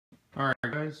Alright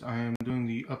guys, I am doing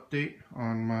the update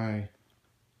on my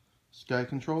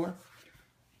Skycontroller.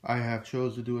 I have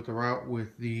chose to do it the route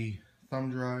with the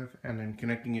thumb drive and then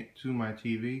connecting it to my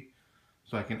TV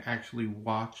so I can actually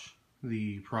watch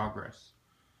the progress.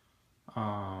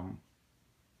 I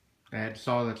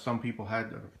saw that some people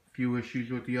had a few issues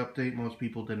with the update. Most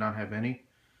people did not have any.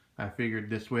 I figured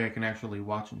this way I can actually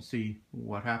watch and see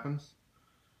what happens.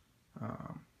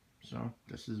 So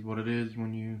this is what it is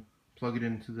when you plug it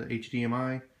into the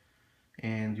HDMI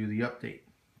and do the update.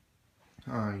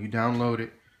 You download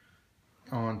it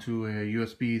onto a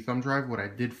USB thumb drive. What I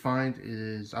did find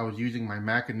is I was using my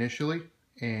Mac initially,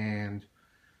 and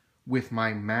with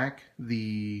my Mac,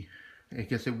 I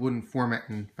guess it wouldn't format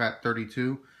in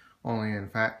FAT32, only in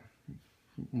FAT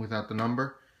without the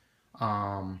number.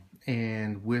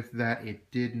 And with that, it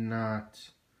did not,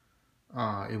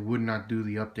 it would not do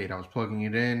the update. I was plugging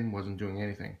it in, wasn't doing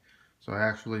anything. So I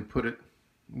actually put it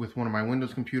with one of my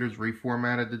Windows computers,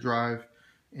 reformatted the drive,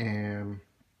 and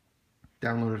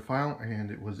downloaded a file, and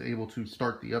it was able to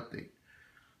start the update.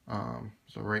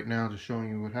 So right now, just showing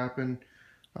you what happened.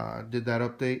 Did that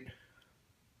update.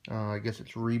 I guess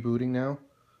it's rebooting now.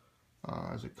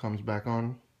 As it comes back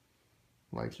on,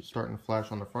 lights are starting to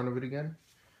flash on the front of it again.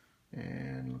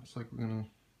 And looks like we're going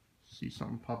to see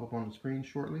something pop up on the screen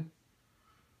shortly.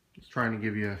 Just trying to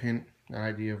give you a hint, an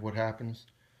idea of what happens.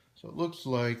 So it looks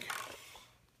like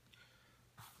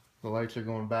the lights are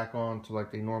going back on to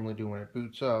like they normally do when it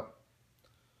boots up.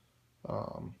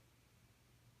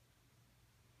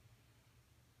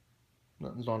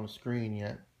 Nothing's on the screen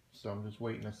yet, so I'm just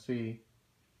waiting to see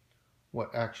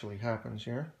what actually happens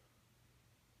here.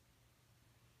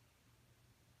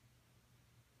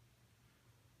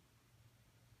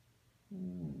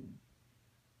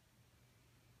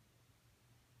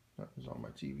 Nothing's on my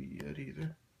TV yet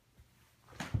either.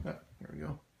 Ah, there we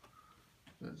go.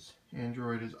 It says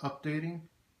Android is updating.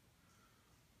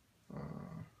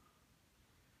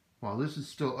 While this is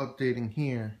still updating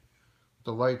here,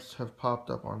 the lights have popped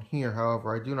up on here.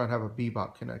 However, I do not have a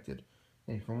Bebop connected.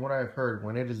 And from what I've heard,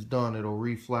 when it is done, it'll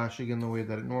re-flash again the way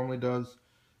that it normally does.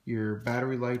 Your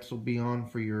battery lights will be on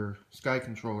for your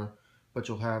Skycontroller, but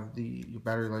you'll have your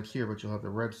battery lights here, but you'll have the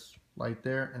red light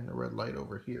there and the red light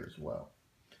over here as well.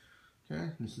 Okay,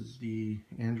 this is the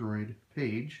Android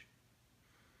page.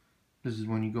 This is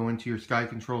when you go into your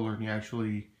Skycontroller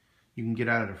and you can get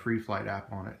out of the Free Flight app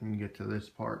on it and get to this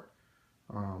part.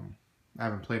 I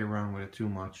haven't played around with it too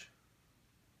much.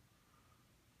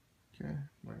 Okay,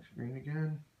 my screen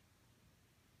again.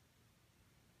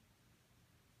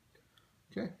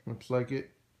 Okay, looks like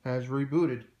it has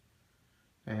rebooted.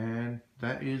 And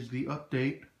that is the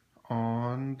update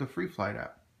on the Free Flight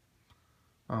app.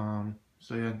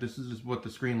 So yeah, this is what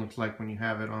the screen looks like when you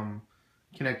have it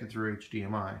connected through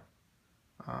HDMI.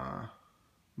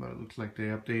 But it looks like they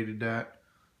updated that.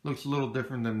 Looks a little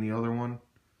different than the other one.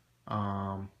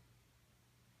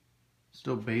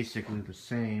 Still basically the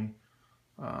same.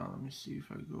 Let me see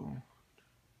if I go.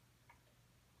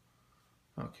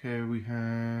 Okay, we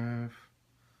have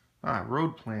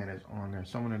road plan is on there.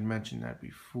 Someone had mentioned that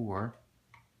before.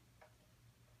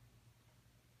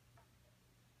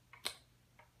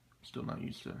 Still not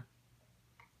used to.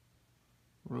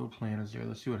 Road plan is there.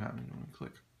 Let's see what happens when we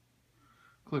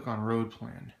click on road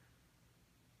plan.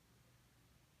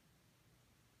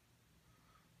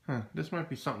 This might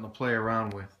be something to play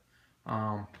around with.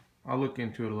 I'll look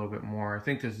into it a little bit more. I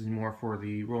think this is more for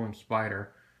the rolling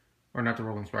spider, or not the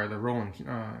rolling spider,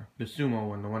 the sumo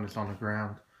one, the one that's on the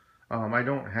ground. I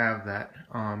don't have that.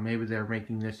 Maybe they're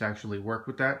making this actually work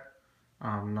with that.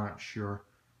 I'm not sure.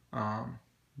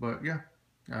 But yeah,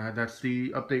 that's the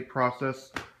update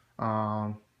process.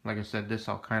 Like I said, this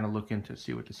I'll kind of look into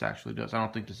see what this actually does. I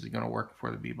don't think this is going to work for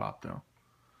the Bebop though.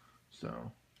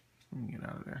 So let me get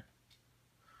out of there.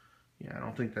 Yeah, I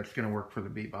don't think that's going to work for the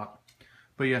Bebop.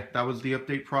 But yeah, that was the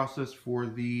update process for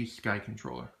the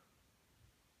Skycontroller.